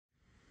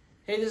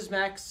Hey, this is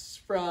Max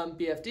from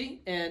BFD,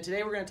 and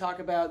today we're going to talk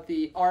about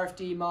the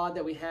RFD mod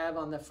that we have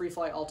on the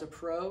Freefly Alta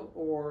Pro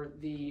or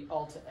the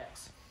Alta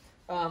X.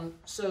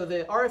 So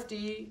the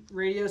RFD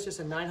radio is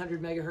just a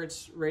 900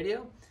 megahertz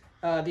radio.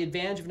 The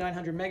advantage of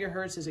 900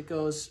 megahertz is it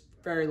goes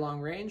very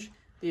long range.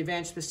 The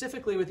advantage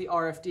specifically with the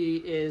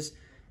RFD is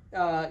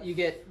you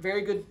get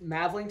very good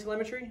Mavling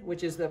telemetry,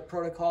 which is the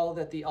protocol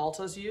that the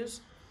Altas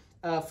use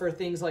for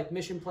things like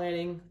mission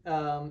planning,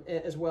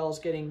 as well as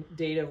getting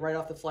data right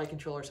off the flight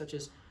controller, such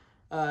as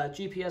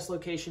GPS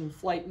location,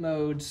 flight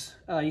modes.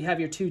 You have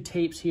your two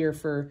tapes here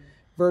for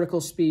vertical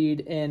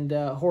speed and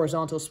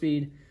horizontal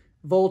speed,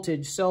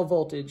 voltage, cell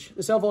voltage.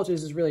 The cell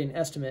voltage is really an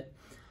estimate,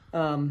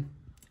 and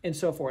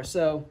so forth.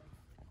 So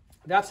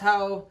that's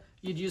how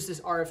you'd use this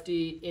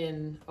RFD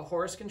in a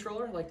Horus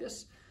controller like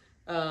this.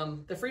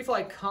 The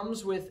Freefly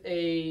comes with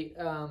a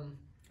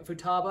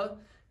Futaba,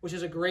 which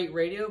is a great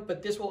radio,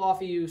 but this will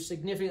offer you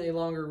significantly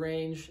longer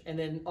range and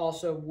then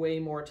also way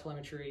more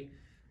telemetry.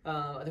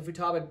 The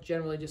Futaba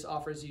generally just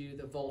offers you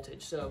the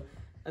voltage. So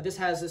this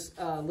has this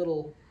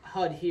little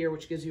HUD here,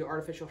 which gives you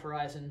artificial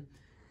horizon,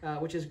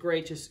 which is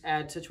great, just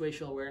add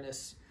situational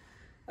awareness.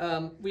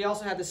 We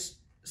also have this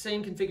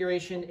same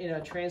configuration in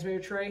a transmitter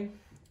tray.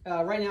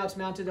 Right now it's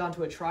mounted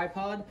onto a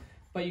tripod,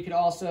 but you could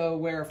also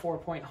wear a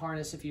 4-point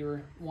harness if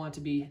you want to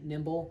be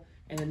nimble.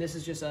 And then this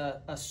is just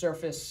a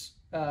Surface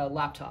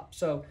laptop.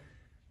 So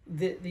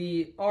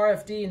the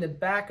RFD in the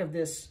back of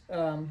this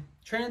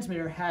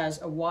transmitter has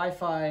a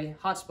Wi-Fi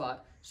hotspot,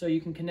 so you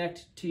can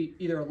connect to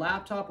either a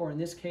laptop or, in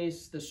this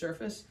case, the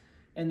Surface,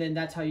 and then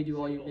that's how you do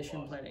all your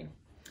mission planning.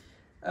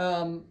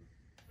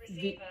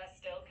 Receiver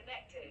still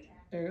connected.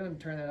 There you go. I'm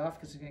turn that off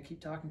because it's going to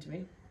keep talking to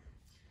me.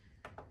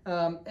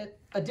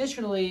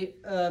 Additionally,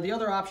 the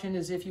other option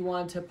is if you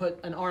want to put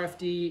an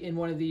RFD in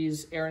one of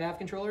these Aeronav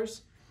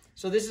controllers.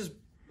 So this is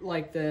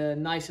like the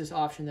nicest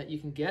option that you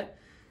can get.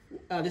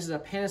 This is a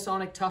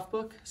Panasonic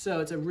Toughbook, so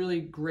it's a really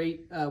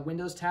great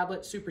Windows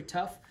tablet, super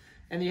tough.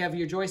 And you have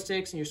your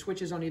joysticks and your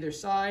switches on either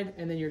side,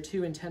 and then your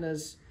two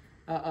antennas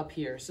up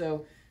here.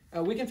 So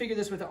we configure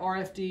this with the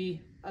RFD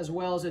as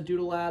well as a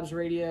Doodle Labs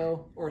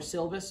radio or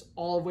Silvus,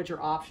 all of which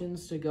are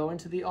options to go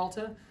into the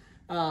Alta.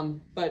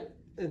 But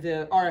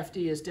the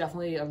RFD is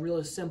definitely a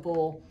really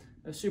simple,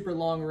 super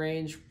long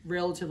range,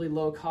 relatively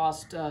low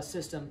cost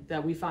system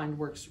that we find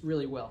works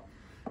really well.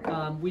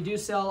 We do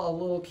sell a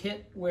little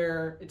kit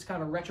where it's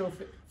kind of a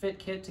retrofit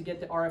kit to get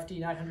the RFD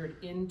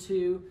 900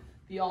 into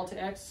the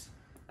Alta X.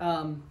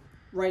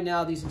 Right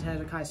now these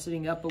antennas are kind of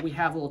sitting up, but we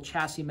have little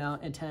chassis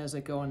mount antennas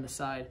that go on the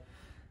side.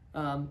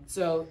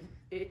 So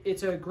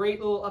it's a great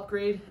little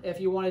upgrade if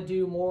you want to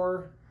do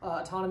more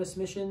autonomous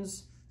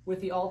missions with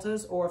the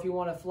Altas, or if you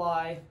want to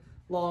fly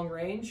long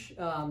range.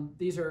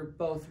 These are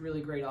both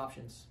really great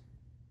options.